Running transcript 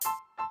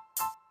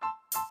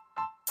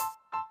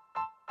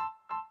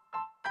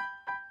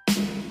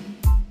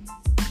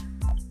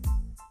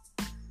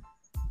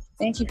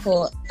Thank you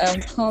for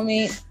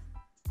coming.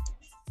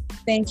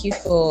 Thank you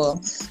for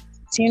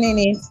tuning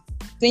in.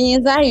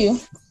 Thing are you?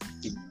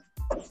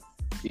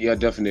 Yeah,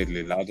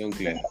 definitely. Loud and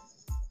clear.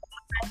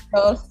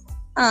 Well,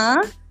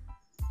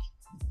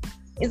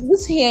 it's good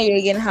to hear you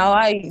again. How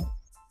are you?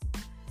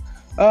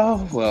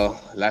 Oh,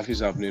 well, life is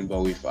happening,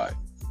 but we're fine.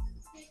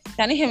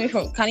 Can you hear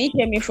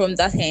me from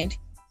that end?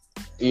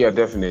 Yeah,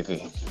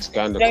 definitely. It's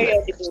kind of Very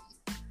clear. audible.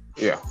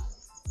 Yeah.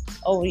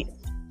 Oh,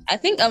 I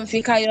think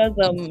Fikayo's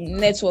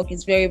network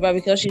is very bad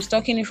because she's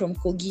talking it from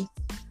Kogi.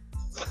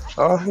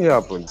 Oh, it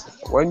happens.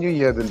 When you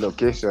hear the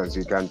locations,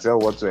 you can tell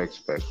what to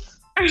expect.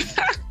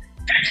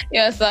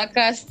 You're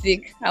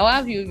sarcastic. How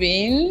have you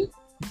been?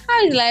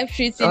 How is life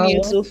treating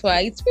you so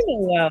far? It's been a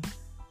while.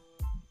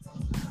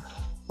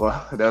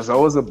 Well, there's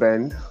always a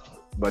bend,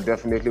 but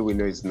definitely we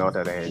know it's not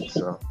at the end.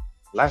 So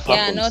life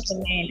happens. Not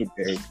an end.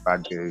 Good days,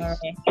 bad days. All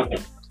right.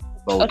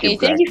 But we'll Okay,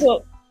 thank you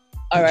for.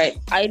 All right,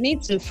 I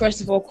need to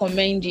first of all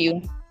commend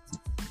you.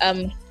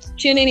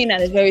 Tuning in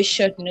at a very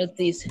short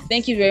notice.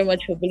 Thank you very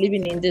much for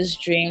believing in this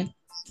dream.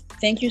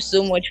 Thank you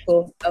so much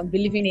for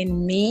believing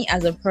in me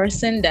as a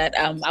person that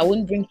I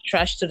wouldn't bring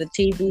trash to the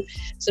table.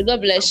 So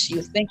God bless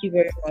you. Thank you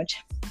very much.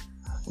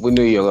 We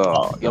know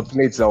your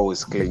plate's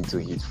always clean to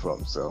eat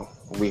from, so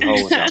we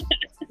always have.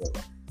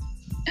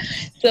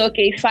 So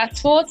okay,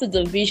 fast forward to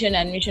the vision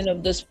and mission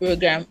of this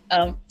program.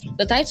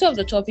 The title of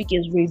the topic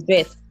is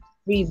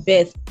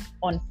Rebirth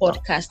on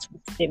podcast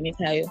with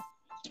Temitayo.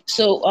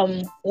 So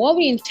what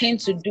we intend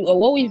to do, or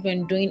what we've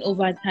been doing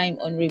over time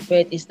on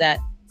Rebirth, is that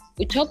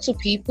we talk to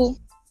people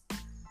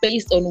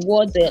based on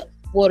what the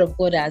Word of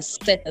God has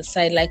set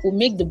aside. Like we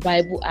make the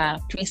Bible our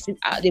principle,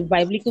 the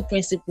biblical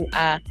principle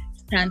our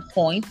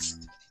standpoint.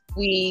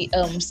 We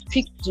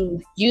speak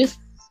to youth.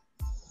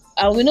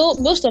 We know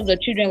most of the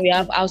children we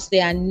have out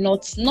there are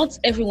not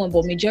everyone,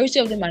 but majority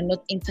of them are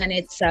not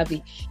internet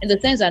savvy, in the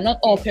sense that not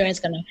all parents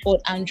can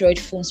afford Android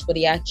phones for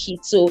their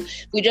kids. So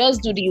we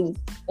just do the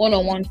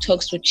one-on-one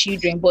talks with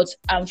children. But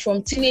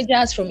from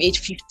teenagers from age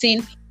 15,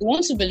 we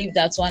want to believe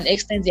that to an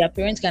extent their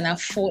parents can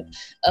afford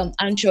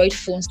Android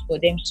phones for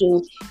them.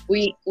 So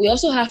we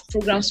also have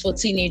programs for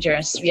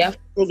teenagers. We have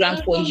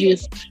program for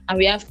youth, and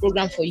we have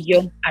program for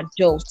young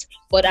adults.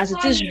 But as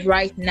it is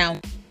right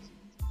now,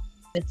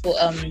 for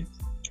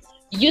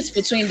youth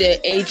between the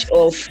age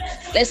of,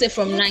 let's say,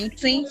 from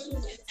 19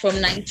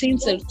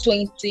 to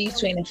 20,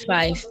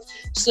 25.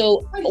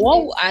 So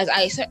what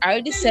I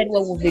already said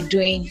what we'll be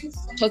doing,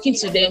 talking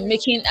to them,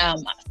 making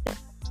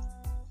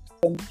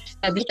from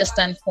a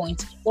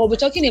standpoint. We'll be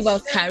talking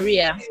about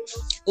career.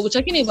 We'll be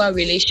talking about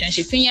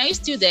relationship. Finya, are you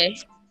still there?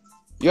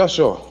 Yeah,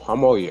 sure.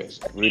 I'm all ears.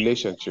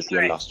 Relationship,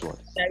 your last one.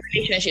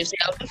 Relationships.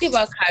 Yeah, I'm talking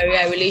about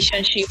career,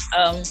 relationship.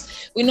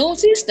 We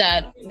noticed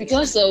that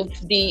because of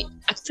the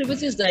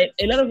activities that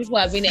a lot of people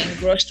have been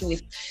engrossed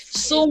with,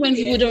 so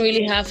many people don't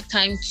really have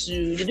time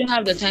to. They don't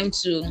have the time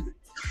to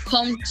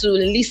come to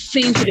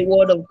listen to the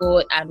Word of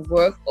God at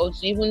work, or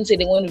to even say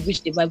they want to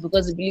reach the Bible,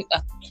 because they believe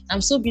I'm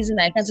so busy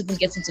now I can't even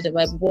get into the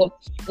Bible.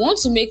 But we want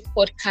to make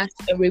podcast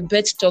a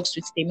Rebirth Talks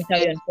with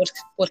Temitayo and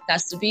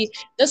podcast to be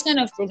this kind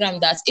of program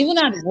that even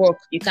at work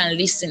you can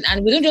listen,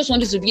 and we don't just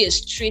want it to be a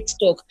straight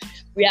talk.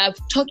 We are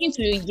talking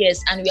to you,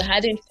 yes, and we're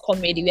having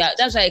comedy.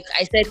 That's why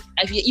I said,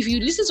 if you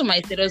listen to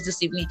my status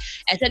this evening,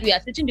 I said we are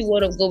teaching the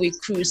Word of God with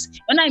cruise.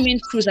 When I mean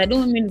cruise, I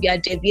don't mean we are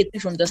deviating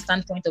from the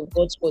standpoint of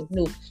God's word,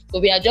 no,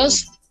 but we are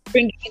just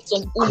bringing in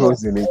some humor,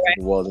 into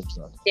the world of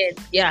God. Yes,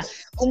 yeah,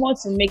 humor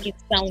to make it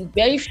sound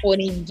very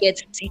funny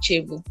yet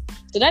teachable.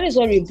 So that is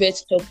what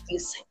Rebirth Talk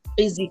is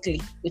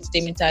basically with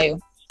Temitayo.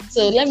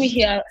 So let me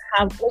hear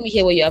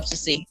what you have to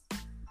say.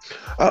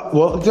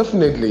 Well,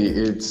 definitely,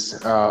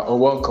 it's a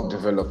welcome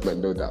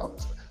development, no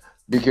doubt.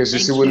 Because you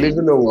see, we live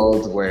in a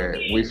world where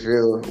we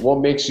feel what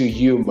makes you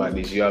human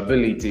is your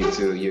ability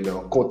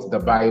to, quote the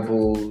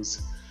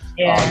Bibles,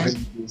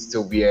 abilities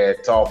to wear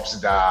tops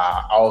that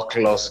are all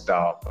closed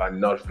up and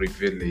not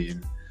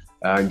revealing,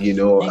 and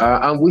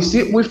and we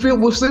feel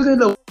we're still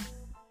in a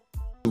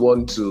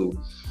want to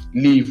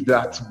leave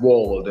that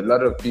world. A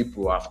lot of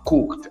people have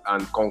cooked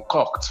and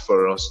concoct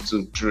for us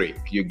to drink,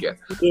 you get.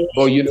 Yeah.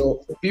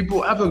 But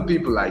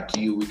people like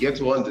you, we get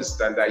to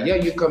understand that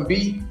you can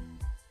be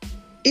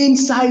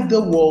inside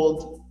the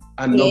world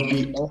and not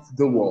be off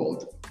the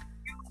world.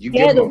 You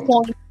get the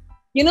point.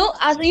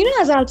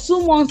 As of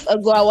 2 months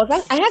ago,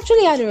 I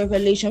actually had a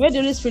revelation where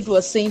the Holy Spirit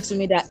was saying to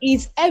me that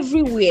it's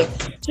everywhere.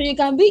 So you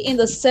can be in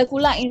the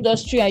secular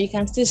industry and you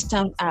can still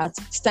stand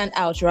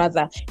out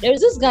rather. There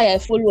is this guy I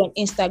follow on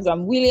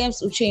Instagram,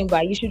 Williams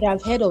Uchemba. You should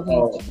have heard of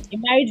him. He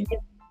married,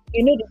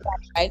 the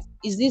guy, right?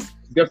 Is this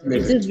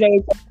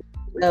very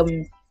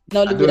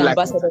Nollywood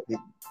ambassador?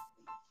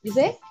 Is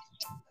it?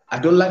 I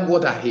don't like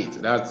what I hate.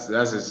 That's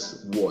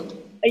his word.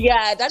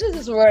 Yeah, that is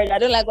his word. I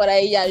don't like what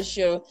I hear,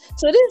 sure.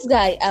 So this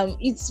guy,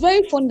 it's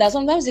very funny that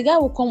sometimes the guy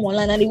will come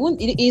online and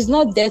he's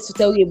not there to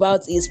tell you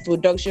about his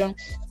production.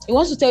 He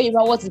wants to tell you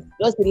about what he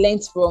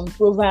learned from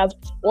Proverbs,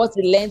 what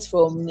he learned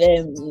from,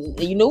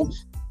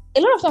 a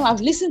lot of time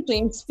I've listened to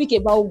him speak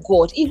about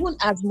God, even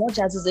as much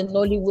as he's a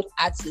Nollywood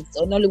artist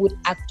or Nollywood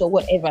actor,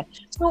 whatever.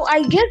 So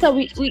I guess that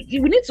we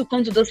need to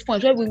come to this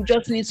point where we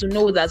just need to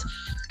know that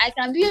I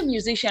can be a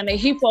musician, a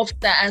hip hop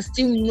star, and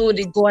still know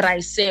the God I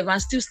serve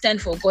and still stand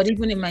for God,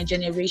 even in my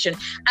generation.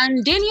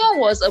 And Daniel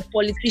was a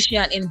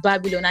politician in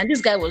Babylon, and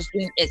this guy was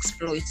doing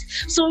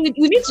exploits. So we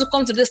need to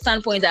come to the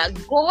standpoint that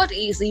God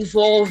is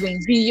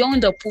evolving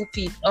beyond the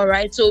pulpit. All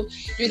right. So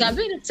you can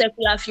be in the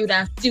secular field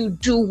and still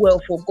do well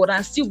for God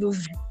and still be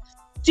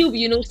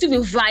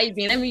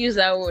vibing. Let me use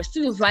that word.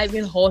 Still be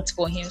vibing hot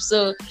for him.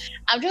 So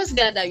I'm just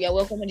glad that you are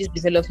welcoming this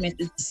development.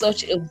 It's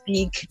such a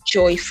big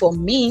joy for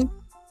me.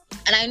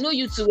 And I know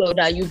you too well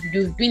that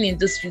you've been in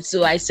this field.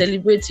 So I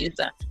celebrate you,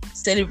 sir.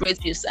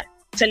 Celebrate you, sir.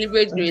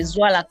 Celebrate Grace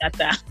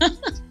Walakata.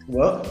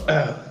 Well,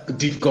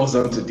 deep goes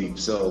on to deep.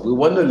 So we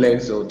want to learn.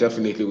 So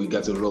definitely we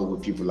got to roll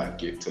with people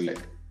like you to learn.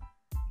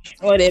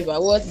 Whatever,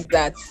 what's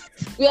that?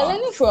 We are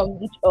learning from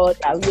each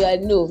other. We are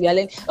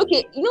learning.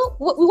 Okay,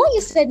 what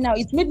you said now,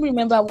 it made me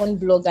remember one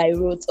blog I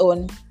wrote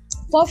on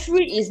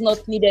puffery is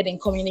not needed in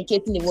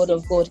communicating the word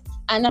of God.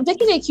 And I'm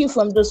taking a cue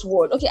from this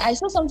word. Okay, I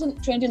saw something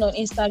trending on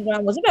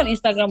Instagram. Was it on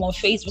Instagram or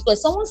Facebook?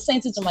 Because someone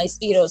sent it to my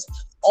status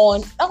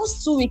that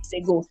was 2 weeks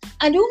ago.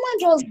 And the woman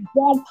just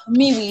bumped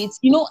me with,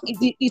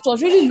 it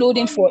was really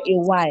loading for a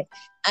while.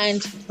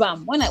 And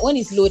bam, when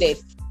it's loaded,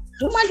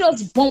 the woman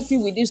just bumped me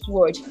with this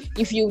word.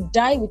 If you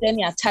die with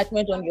any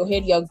attachment on your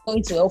head, you're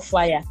going to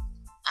hellfire.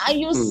 Are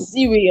you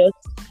serious?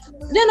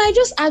 Then I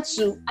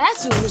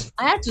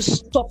had to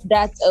stop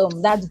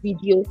that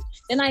video.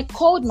 Then I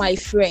called my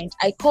friend.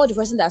 I called the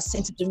person that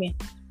sent it to me.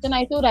 Then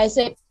I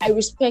said, I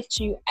respect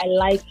you, I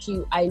like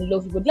you, I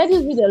love you, but let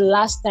this be the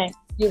last time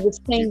you will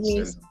send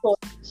me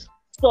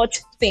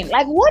such thing.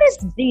 Like, what is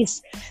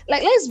this?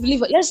 Like,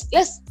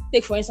 let's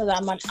take for instance,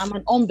 I'm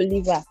an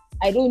unbeliever.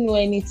 I don't know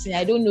anything.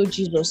 I don't know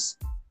Jesus.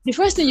 The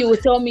first thing you will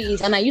tell me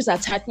is, and I use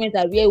attachments,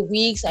 I wear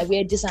wigs, I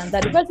wear this and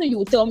that. The first thing you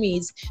will tell me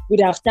is,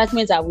 with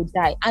attachments, I will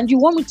die. And you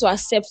want me to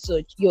accept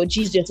your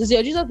Jesus. Is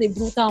your Jesus a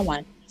brutal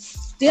one?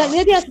 The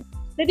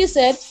lady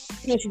said,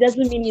 she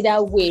doesn't mean it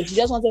that way. She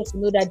just wanted to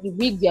know that the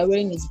wig we are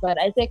wearing is bad.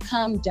 I said,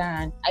 calm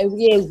down. I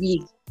wear a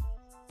wig.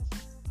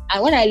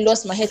 And when I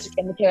lost my hair to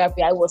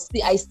chemotherapy,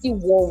 I still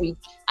wore wig.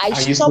 I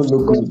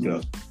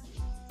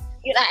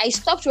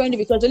stopped wearing it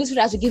because the Holy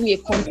Spirit has to give me a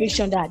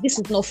conviction that this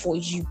is not for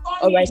you.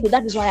 All right. So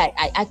that is why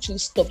I actually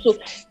stopped. So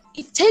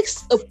it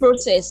takes a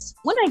process.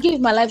 When I gave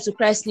my life to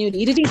Christ newly,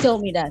 he didn't tell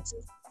me that.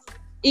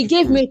 He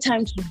gave me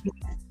time to do.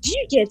 Do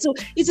you get? So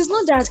it is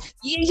not that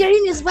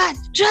hearing is bad,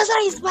 trouser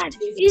is bad,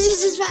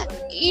 this is bad.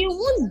 You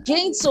won't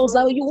gain souls.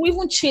 You will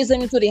even chase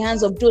them into the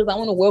hands of those that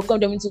want to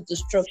welcome them into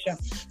destruction.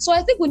 So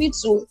I think we need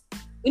to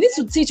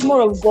teach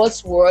more of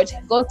God's word,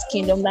 God's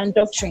kingdom than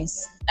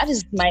doctrines. That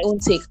is my own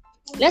take.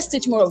 Let's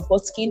teach more of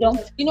God's kingdom.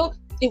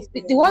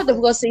 The word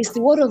of God says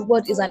the word of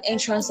God is an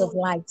entrance of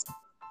light.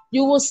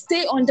 You will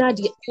stay under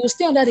the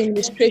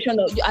administration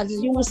of you, and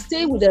you will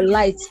stay with the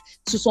light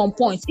to some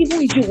point.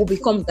 Even you will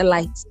become the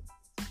light.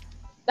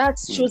 That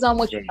shows how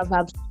much you have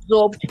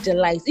absorbed the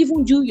light.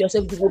 Even you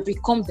yourself, you will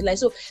become the light.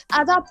 So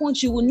at that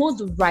point, you will know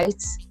the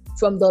right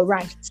from the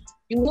right.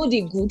 You know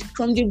the good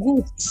from the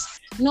good.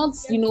 Not,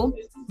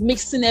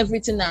 mixing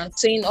everything and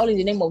saying all in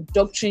the name of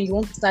doctrine. You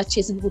want to start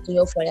chasing people to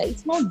hellfire.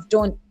 It's not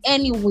done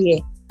anywhere.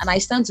 And I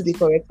stand to be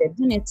corrected,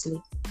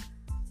 honestly.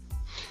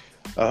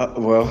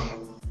 Well,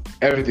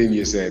 everything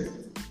you said,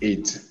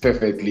 it's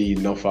perfectly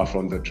not far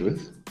from the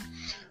truth.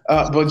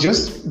 But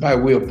just by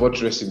way of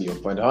buttressing your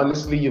point,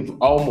 honestly, you've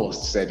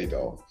almost said it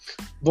all.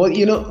 But,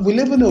 we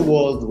live in a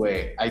world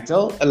where I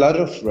tell a lot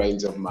of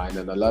friends of mine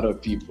and a lot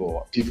of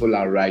people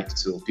are right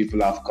too.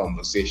 People have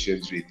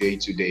conversations with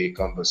day-to-day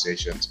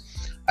conversations.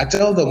 I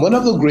tell them one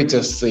of the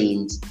greatest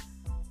things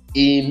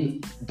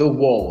in the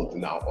world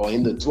now, or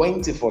in the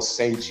 21st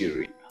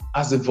century,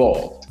 has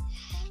evolved.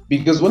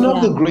 Because one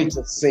of the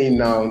greatest sin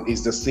now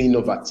is the sin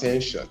of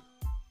attention.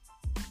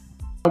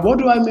 And what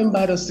do I mean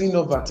by the sin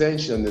of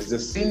attention? Is the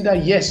sin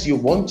that, yes, you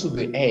want to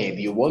be heard,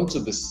 you want to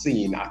be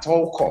seen at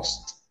all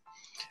costs.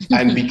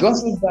 And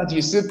because of that,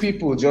 you see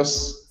people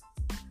just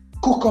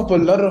cook up a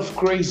lot of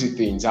crazy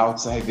things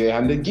outside there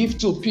and they give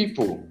to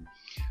people.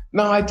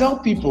 Now, I tell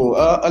people,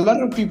 a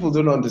lot of people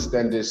don't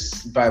understand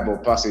this Bible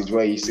passage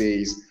where he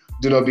says,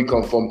 do not be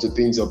conformed to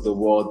things of the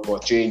world,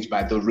 but changed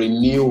by the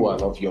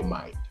renewal of your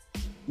mind.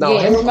 Now,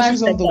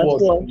 emphasis on the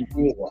word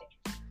renewal.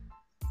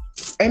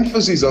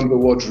 Emphasis on the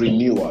word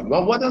renewal.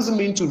 Now, what does it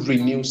mean to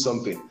renew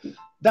something?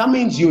 That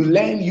means you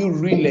learn, you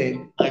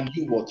relearn, and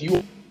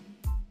you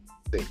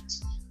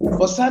things.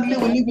 But sadly,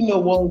 we live in a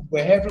world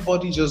where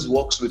everybody just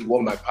works with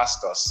what my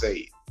pastor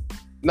says.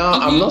 Now,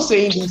 I'm not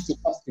saying this to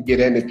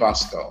castigate any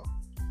pastor,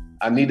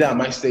 and neither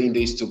am I saying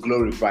this to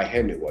glorify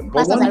anyone.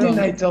 But one thing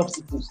I tell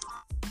people,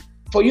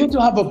 for you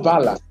to have a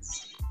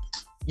balance,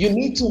 you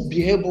need to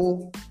be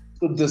able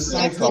to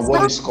decipher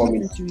what is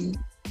coming to you.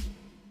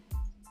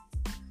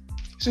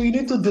 So you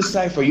need to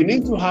decipher. You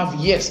need to have,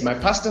 yes, my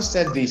pastor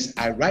said this,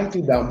 I write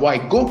it down, but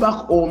I go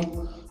back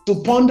home to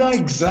ponder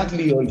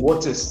exactly on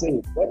what he's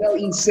saying, whether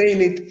he's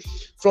saying it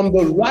from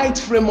the right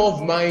frame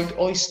of mind,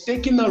 or is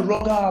taking a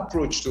wrong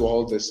approach to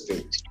all these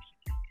things?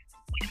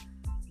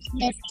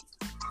 Yes.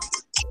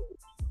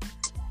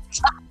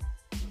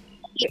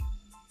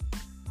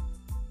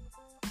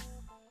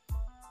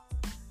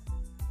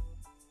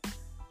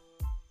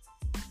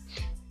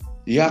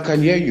 Yeah, I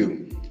can hear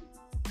you.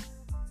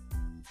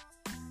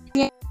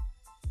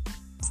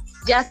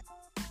 Just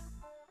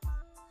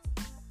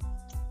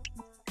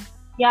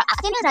Yeah,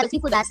 attenders are the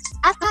people that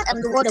after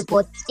the word of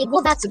God, they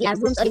go back to their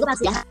rooms or they go back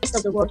to their rest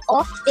of the world,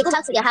 or they go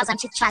back to their house and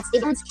chit chat. They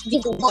don't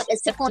give the word a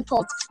second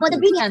thought. But the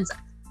brilliant,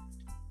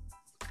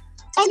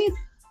 any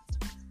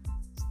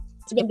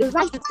to them, they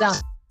write it down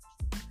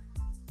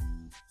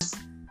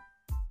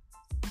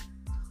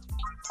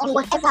on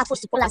whatever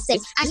Apostle Paul has said,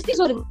 and this is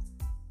what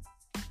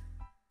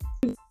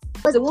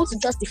because they want to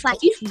justify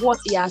if what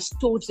he has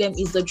told them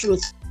is the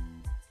truth.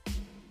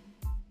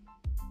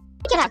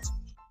 look at that.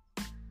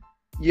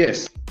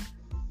 Yes.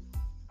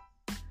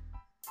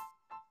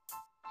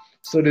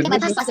 So the My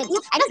pastor said,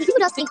 I know the people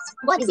just think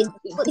God is in.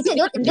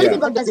 The only thing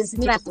God does is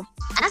miracle,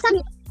 and after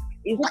me,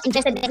 he's not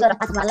interested in any other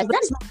part of my life. But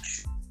that is not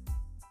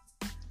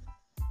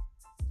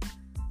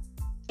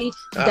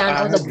Than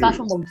on the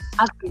platform of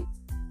acting.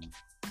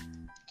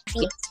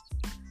 fear.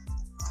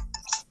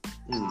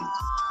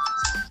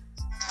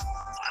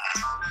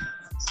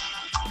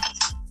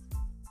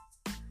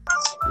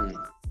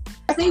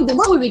 I think the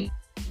more we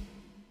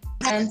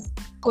and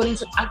according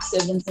to Acts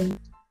 17,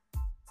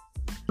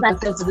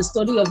 ourselves to the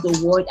study of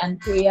the word and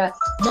prayer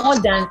more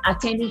than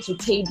attending to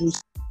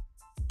tables,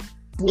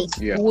 we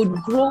would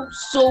grow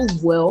so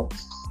well,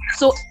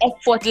 so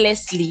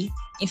effortlessly,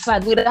 in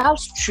fact, without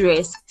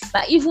stress,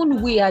 that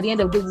even we at the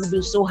end of the day will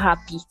be so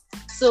happy.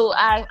 So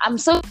I'm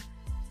so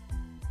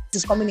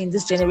is coming in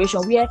this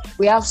generation where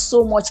we have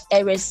so much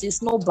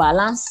heresies, no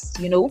balance,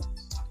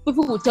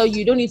 People will tell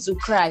you don't need to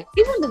cry.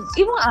 Even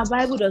our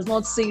Bible does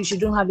not say you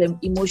shouldn't have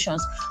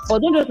emotions,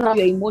 but don't just have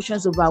your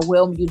emotions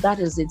overwhelm you. That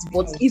is it.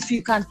 But if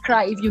you can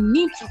cry, if you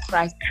need to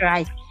cry,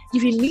 cry.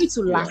 If you need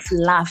to laugh,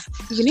 laugh.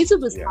 If you need to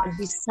be sad,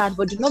 be sad,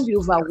 but do not be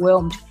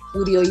overwhelmed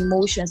with your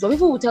emotions. But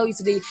people will tell you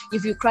today,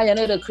 if you cry, you're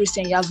not a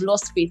Christian, you have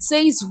lost faith.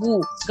 Says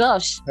who?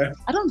 Gosh,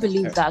 I don't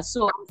believe that.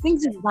 So I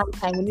think this is one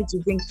time we need to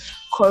bring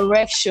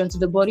correction to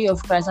the body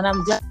of Christ, and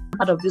I'm glad I'm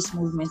part of this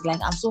movement.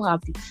 Like, I'm so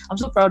happy. I'm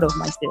so proud of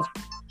myself.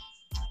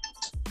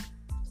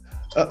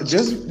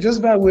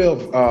 Just by way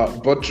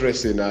of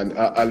buttressing and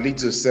a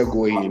little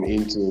segueing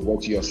into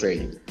what you're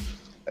saying.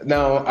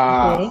 Now,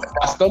 I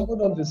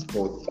stumbled on this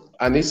quote,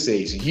 and it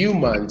says,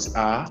 humans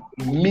are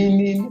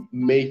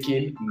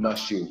meaning-making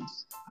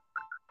machines.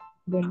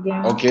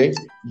 Okay?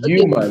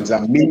 Humans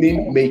are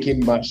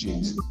meaning-making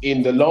machines.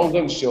 In the long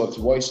and short,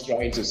 what it's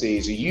trying to say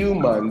is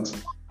humans,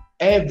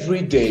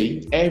 every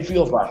day, every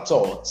of our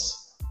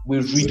thoughts, we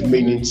read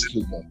meanings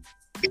to them.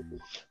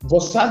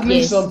 But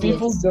sadly, some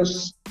people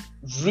just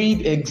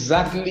read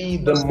exactly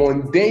the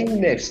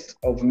mundanest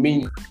of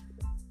meaning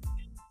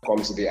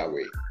comes their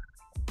way.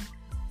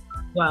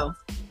 Wow.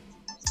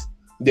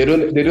 They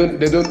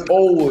don't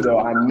hold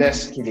or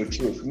harness to the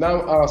truth.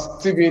 Now,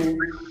 Stephen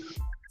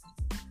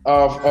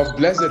of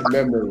blessed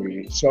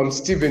memory, Sean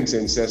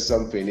Stevenson says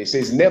something. He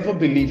says, "Never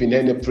believe in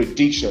any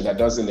prediction that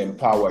doesn't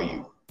empower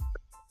you."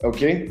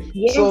 Okay,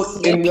 so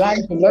in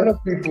life, a lot of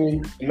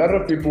people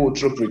will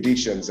throw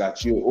predictions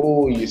at you.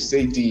 Oh, you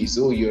say this.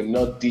 Oh, you're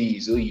not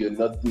this. Oh, you're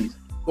not this.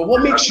 But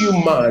what makes you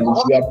man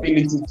is your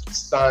ability to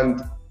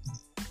stand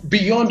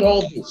beyond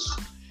all this.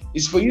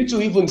 Is for you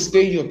to even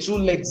stay your two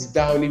legs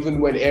down, even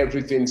when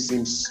everything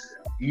seems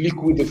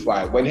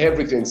liquidified, when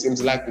everything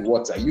seems like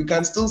water. You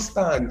can still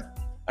stand,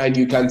 and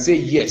you can say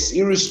yes,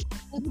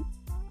 irrespective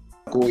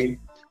of going.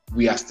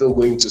 We are still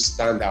going to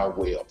stand our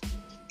way up.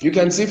 You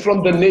can see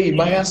from the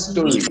Nehemiah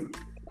story,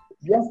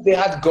 yes, they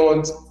had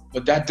guns,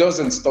 but that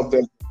doesn't stop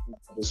them from doing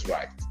what is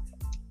right.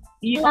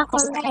 You are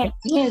correct.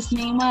 Yes,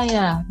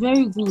 Nehemiah.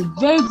 Very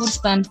good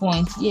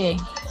standpoint. Yeah.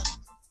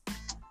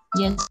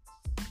 Yes.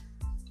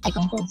 I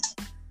confirm.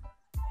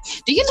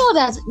 Do you know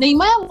that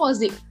Nehemiah was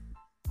the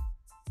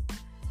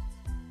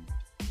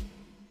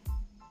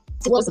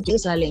of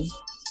Jerusalem?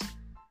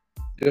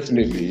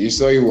 Definitely. You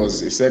saw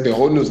he said the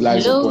whole news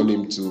lies upon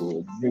him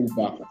to bring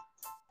back.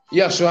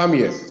 Yeah, sure, I'm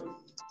here.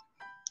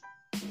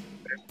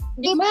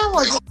 Nehemiah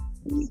was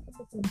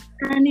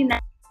standing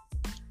at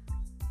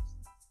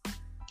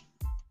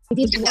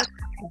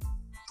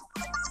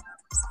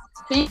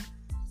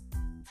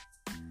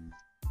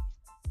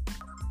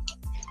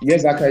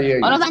Yes, I can hear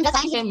you. All of them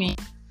can hear me.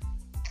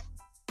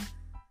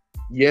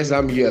 Yes,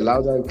 I'm here,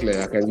 loud and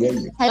clear. I can hear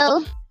you.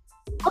 Hello?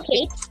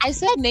 Okay. I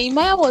said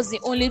Nehemiah was the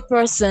only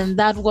person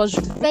that was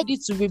ready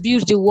to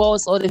rebuild the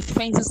walls or the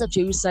fences of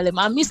Jerusalem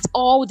amidst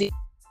all the.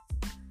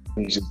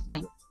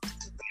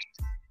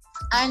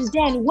 And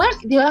then when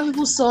the other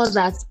people saw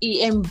that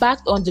he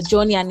embarked on the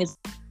journey and it's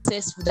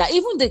successful, that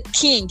even the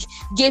king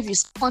gave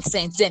his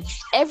consent, then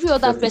every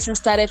other person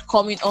started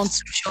coming on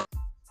to show.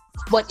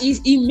 but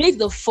he made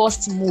the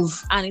first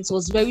move and it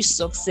was very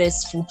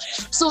successful.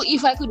 So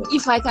if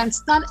I can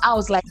stand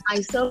out like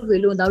myself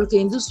alone, that okay,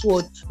 in this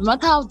world, no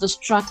matter how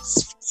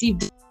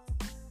destructive,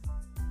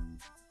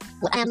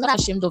 I am not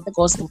ashamed of the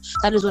gospel.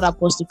 That is what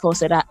Apostle Paul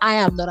said, that I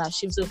am not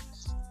ashamed. So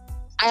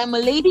I am a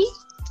lady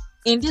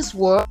in this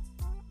world,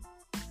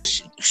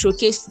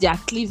 showcase their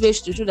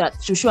cleavage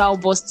to show how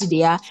busty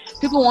they are.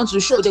 People want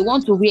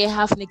to wear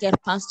half naked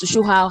pants to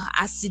show how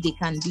assy they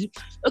can be.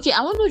 Okay,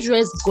 I want to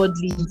dress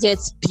godly, get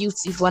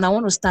beautiful, and I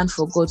want to stand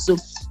for God. So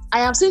I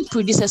have seen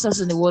predecessors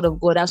in the word of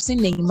God. I've seen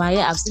Nehemiah,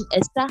 I've seen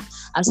Esther,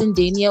 I've seen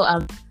Daniel,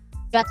 I've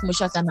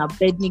Meshach and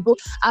Abednego.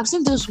 I've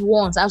seen those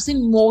ones. I've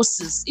seen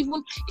Moses.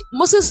 Even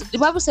Moses, the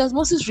Bible says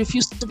Moses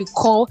refused to be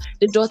called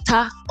the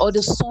daughter or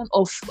the son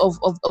of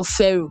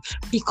Pharaoh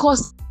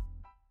because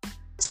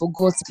for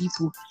God's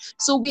people.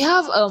 So we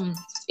have a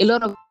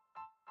lot of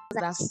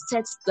that have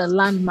set the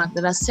landmark,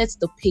 that have set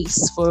the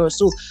pace for us.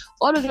 So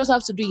all of us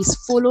have to do is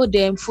follow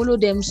them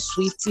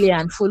swiftly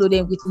and follow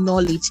them with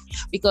knowledge,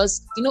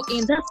 because in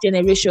that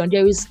generation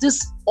there is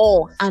this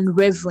awe and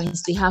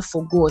reverence they have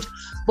for God.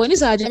 But in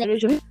this our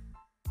generation,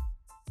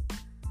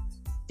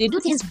 they do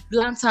things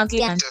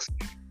blatantly and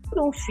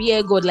don't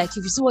fear God. Like if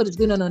you see what is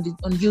going on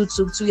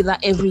YouTube, Twitter,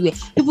 everywhere,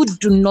 people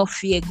do not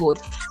fear God.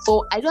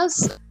 So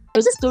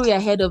there's a story I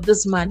heard of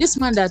this man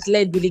that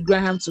led Billy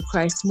Graham to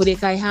Christ,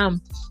 Mordecai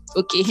Ham.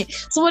 Okay,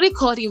 somebody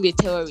called him a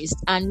terrorist,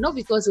 and not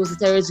because he was a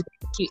terrorist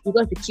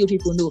because he killed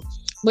people. No,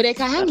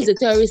 Mordecai Ham is a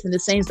terrorist in the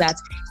sense that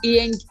he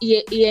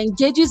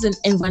engages in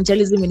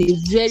evangelism in a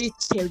very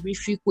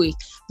terrific way.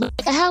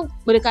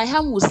 Mordecai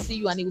Ham will see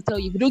you and he will tell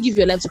you, if you don't give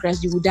your life to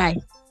Christ, you will die.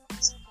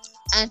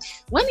 And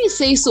when he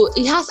says so,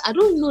 it has, I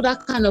don't know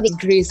that kind of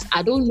grace.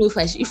 I don't know if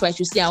I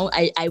should say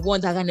I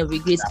want that kind of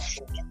grace.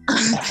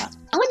 And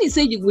when he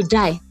said you will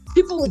die,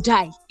 people will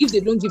die if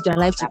they don't give their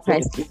life to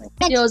Christ.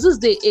 There was this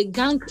day, a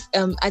gang,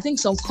 I think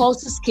some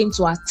cultists came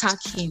to attack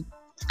him,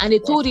 and they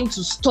told him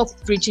to stop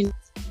preaching.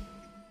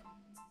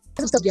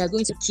 They are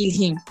going to kill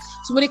him.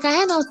 So Mordecai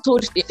Ham now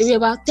told, there were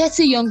about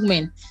 30 young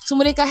men. So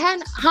Mordecai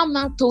Ham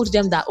now told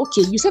them that,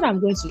 okay, you said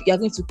you are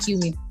going to kill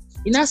me.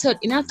 He now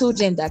told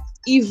them that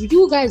if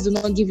you guys do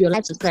not give your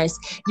life to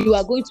Christ, you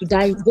are going to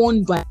die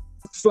one by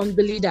from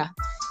the leader.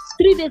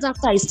 3 days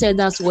after he said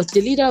that,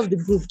 the leader of the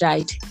group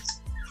died.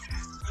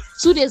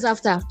 2 days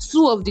after,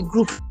 2 of the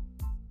group.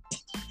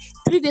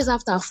 3 days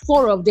after,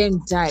 4 of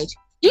them died.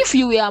 If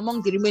you were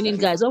among the remaining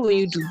guys, what will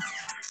you do?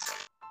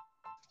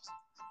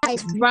 I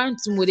ran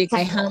to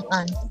Mordecai Ham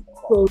and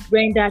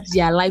surrendered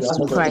their life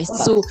to Christ.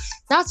 So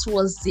that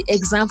was the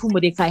example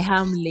Mordecai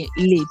Ham led.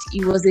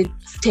 He was a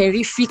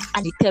terrific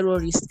and a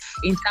terrorist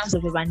in terms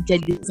of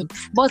evangelism.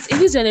 But in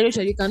this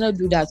generation, you cannot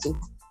do that too.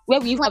 Where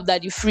we even have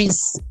Daddy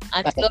Freeze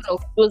and a lot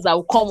of those that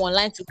will come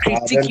online to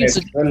critique you.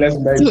 Let's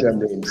mention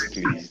names,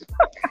 please.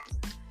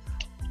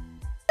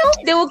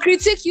 They will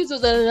critique you to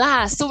the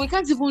last. So we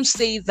can't even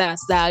say that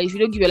if you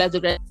don't give your life to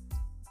Christ,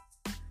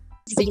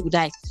 you will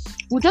die.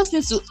 We just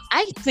need to,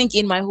 I think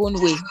in my own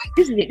way,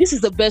 this is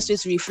the best way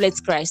to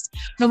reflect Christ.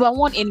 Number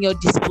 1, in your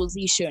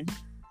disposition.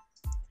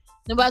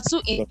 Number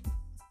 2,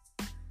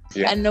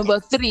 and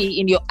number 3,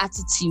 in your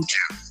attitude.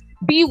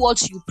 Be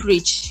what you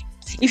preach.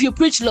 If you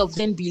preach love,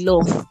 then be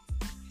love.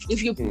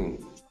 If you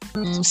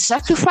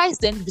sacrifice,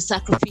 then be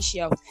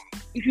sacrificial.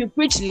 If you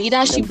preach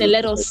leadership, then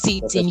let us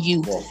see it in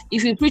you.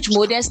 If you preach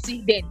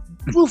modesty, then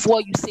prove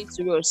what you say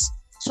to us.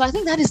 So I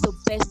think that is the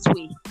best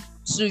way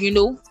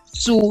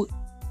to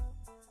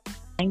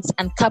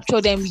and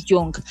capture them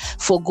young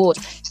for God.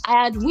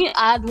 I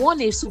had won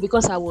a soul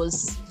because I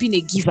was being a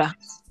giver.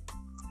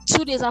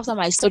 2 days after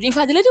my study, in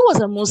fact, the lady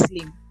was a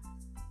Muslim.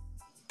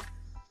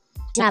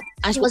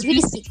 And she was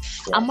really sick.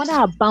 Her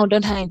mother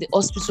abandoned her in the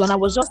hospital, and it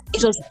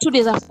was 2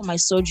 days after my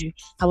surgery.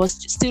 I was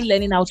still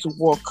learning how to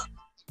walk.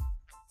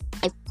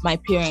 My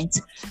parents.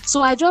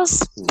 So I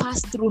just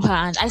passed through her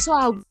and I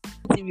saw how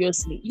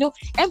seriously.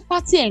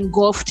 Empathy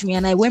engulfed me,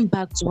 and I went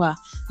back to her.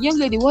 Young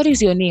lady, what is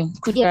your name?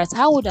 Kudirat,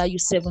 how old are you?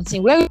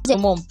 17. Where is your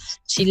mom?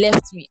 She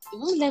left me.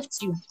 Who left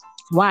you?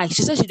 Why?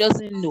 She said she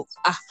doesn't know.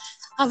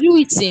 Have you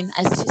eaten?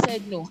 She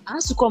said no. I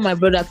have to call my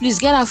brother. Please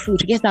get her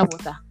food, get her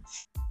water.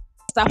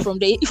 Start from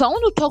there. If I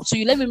want to talk to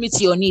you, let me meet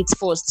your needs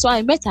first. So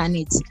I met her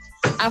needs.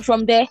 And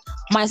from there,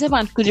 myself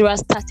and Kudirat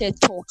started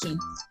talking.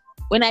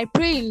 When I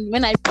pray,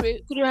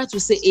 Kudirat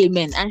will say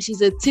amen. And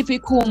she's a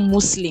typical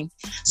Muslim.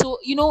 So,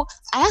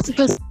 I had to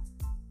first,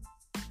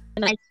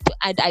 and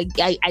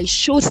I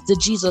showed the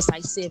Jesus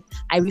I serve.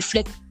 I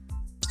reflect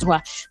to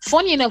her.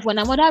 Funny enough, when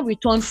her mother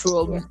returned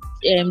from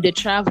the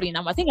traveling,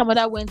 I think her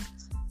mother went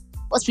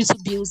hospital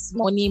bills,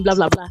 money, blah,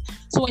 blah, blah.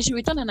 So when she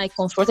returned and I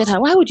confronted her,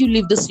 why would you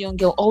leave this young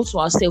girl all to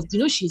herself?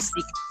 She's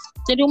sick.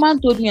 So the woman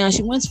told me, and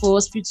she went for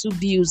hospital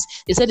bills.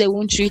 They said they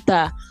won't treat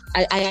her.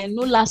 I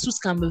know lawsuits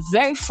can be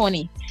very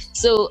funny.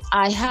 So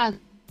I had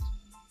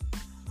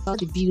about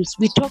the bills.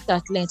 We talked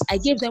at length. I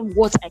gave them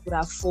what I could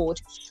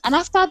afford. And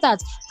after that,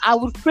 I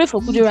would pray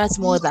for Kudirat's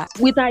mother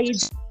with her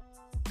age.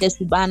 This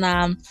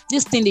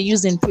thing they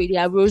use in prayer,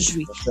 their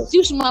rosary.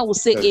 This woman will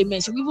say amen.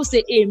 She will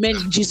say amen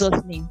in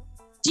Jesus' name.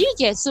 Do you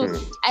get? So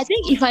Hmm. I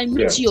think if I Yeah.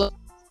 meet you,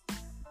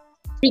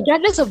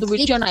 regardless of the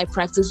religion I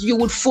practice, you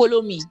would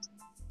follow me.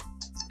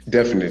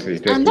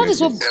 Definitely. And that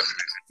is what Definitely.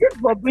 this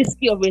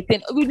Bobrisky of a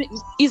thing.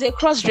 He's a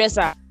cross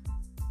dresser,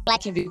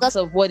 like him because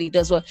of what he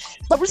does. Well,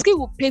 Bobrisky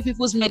will pay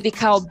people's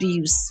medical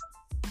bills.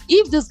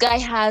 If this guy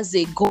has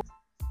a God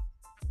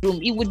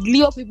room, he would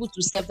lure people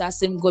to serve that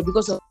same God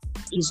because of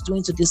what he's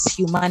doing to this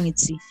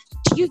humanity.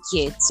 Do you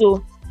get?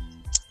 So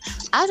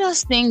I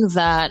just think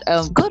that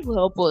God will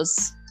help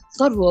us.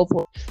 God will help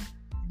us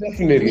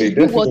Definitely.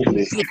 do what we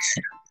Definitely.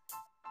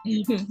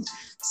 preach.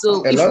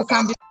 So A if we lot.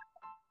 can be,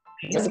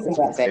 Just think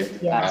I said,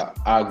 yeah.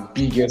 our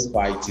biggest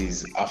fight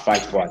is a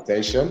fight for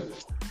attention.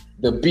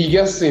 The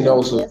biggest thing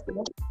also,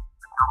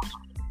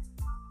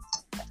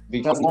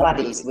 because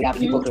nowadays we have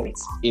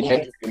hypocrites in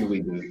everything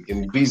we do,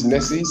 in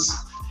businesses,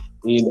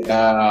 in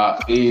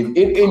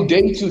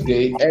day to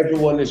day,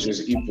 everyone is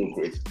just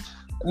hypocrite.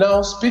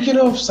 Now, speaking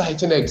of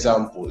citing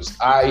examples,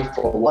 I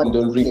for one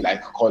don't really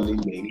like calling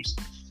names,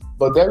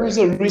 but there is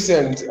a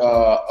recent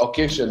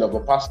occasion of a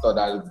pastor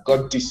that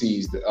got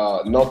deceased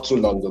not too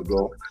long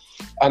ago.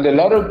 And a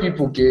lot of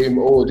people came,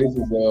 oh, this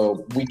is a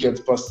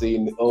wicked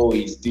person, oh,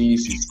 is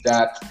this, is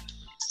that.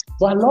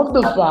 But I love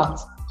the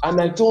fact,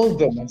 and I told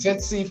them, I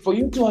said, see, for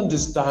you to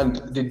understand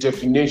the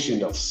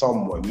definition of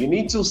someone, you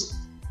need to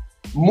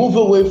move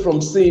away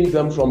from seeing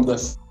them from the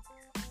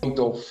standpoint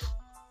of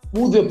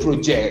who they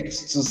project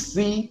to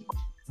see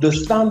the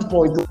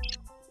standpoint of.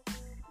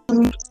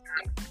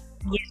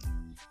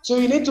 So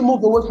you need to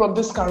move away from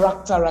these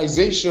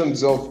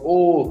characterizations of,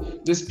 oh,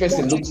 this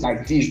person looks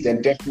like this,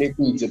 then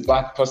definitely it's a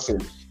bad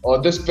person.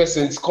 Or this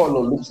person's color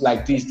looks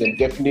like this, then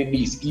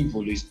definitely it's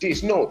evil, it's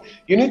this. No,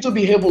 you need to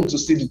be able to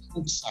see the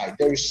good side.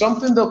 There is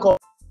something that called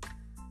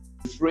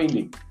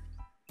reframing.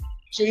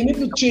 So you need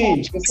to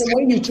change. Because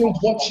when you change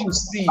what you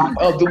see,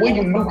 the way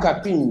you look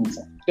at things,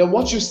 then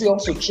what you see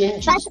also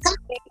changes.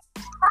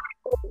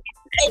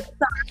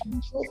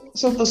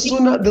 So the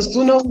sooner we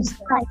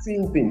start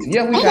seeing things.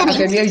 Yeah, I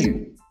can hear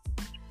you.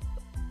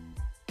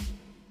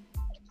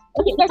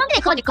 Okay, there's something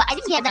they call I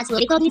didn't hear that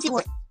word. The cognitive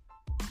word.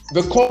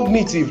 The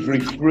cognitive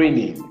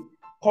refraining.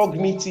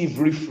 Cognitive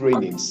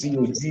refraining.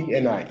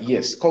 COGNI.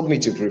 Yes,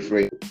 cognitive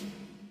refraining.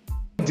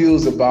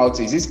 Deals about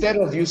is instead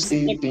of you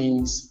seeing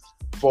things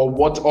for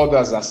what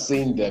others are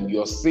seeing them,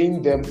 you're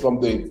seeing them from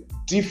the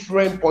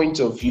different point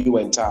of view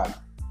entirely.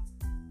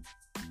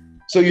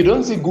 So you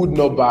don't see good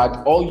nor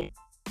bad. All it's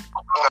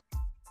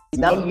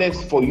now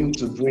left for you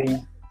to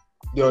bring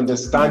the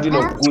understanding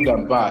of good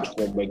and bad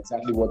from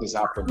exactly what is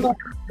happening.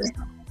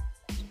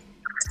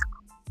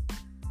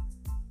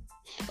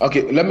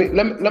 Okay, let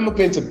me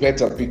paint a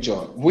better picture.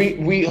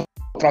 We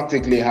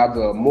practically have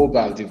a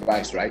mobile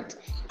device, right?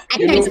 I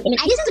listened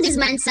to this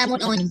man's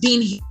sermon on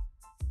being.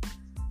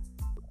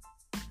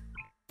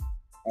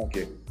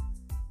 Okay.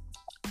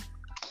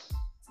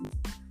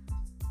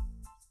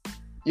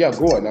 Yeah,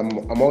 go on.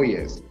 I'm all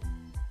ears.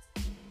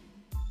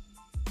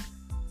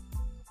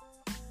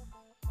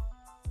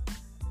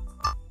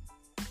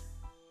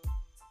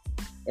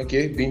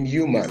 Okay, being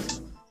human.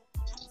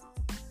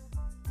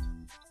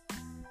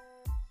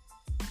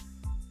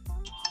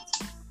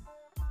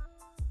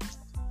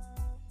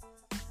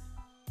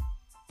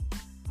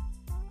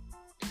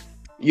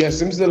 Yeah,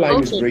 seems the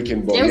line is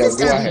breaking, but yeah,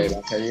 go ahead.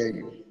 I can hear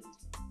you.